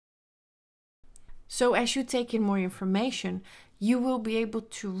So as you take in more information, you will be able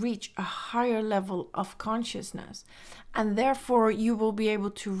to reach a higher level of consciousness. And therefore, you will be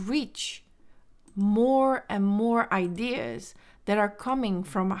able to reach more and more ideas that are coming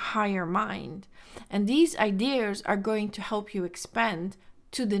from a higher mind. And these ideas are going to help you expand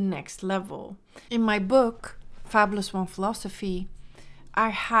to the next level. In my book, Fabulous One Philosophy, I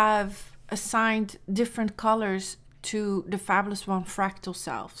have assigned different colors to the Fabulous One fractal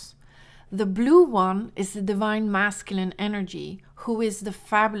selves. The blue one is the divine masculine energy, who is the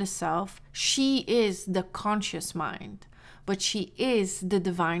fabulous self. She is the conscious mind, but she is the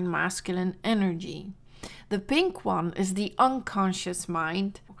divine masculine energy. The pink one is the unconscious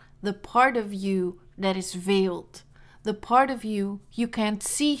mind, the part of you that is veiled, the part of you you can't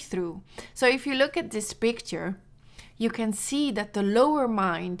see through. So if you look at this picture, you can see that the lower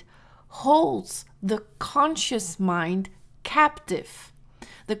mind holds the conscious mind captive.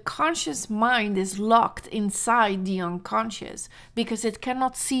 The conscious mind is locked inside the unconscious because it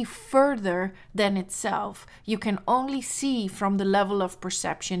cannot see further than itself. You can only see from the level of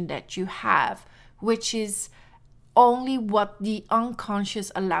perception that you have, which is only what the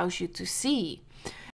unconscious allows you to see.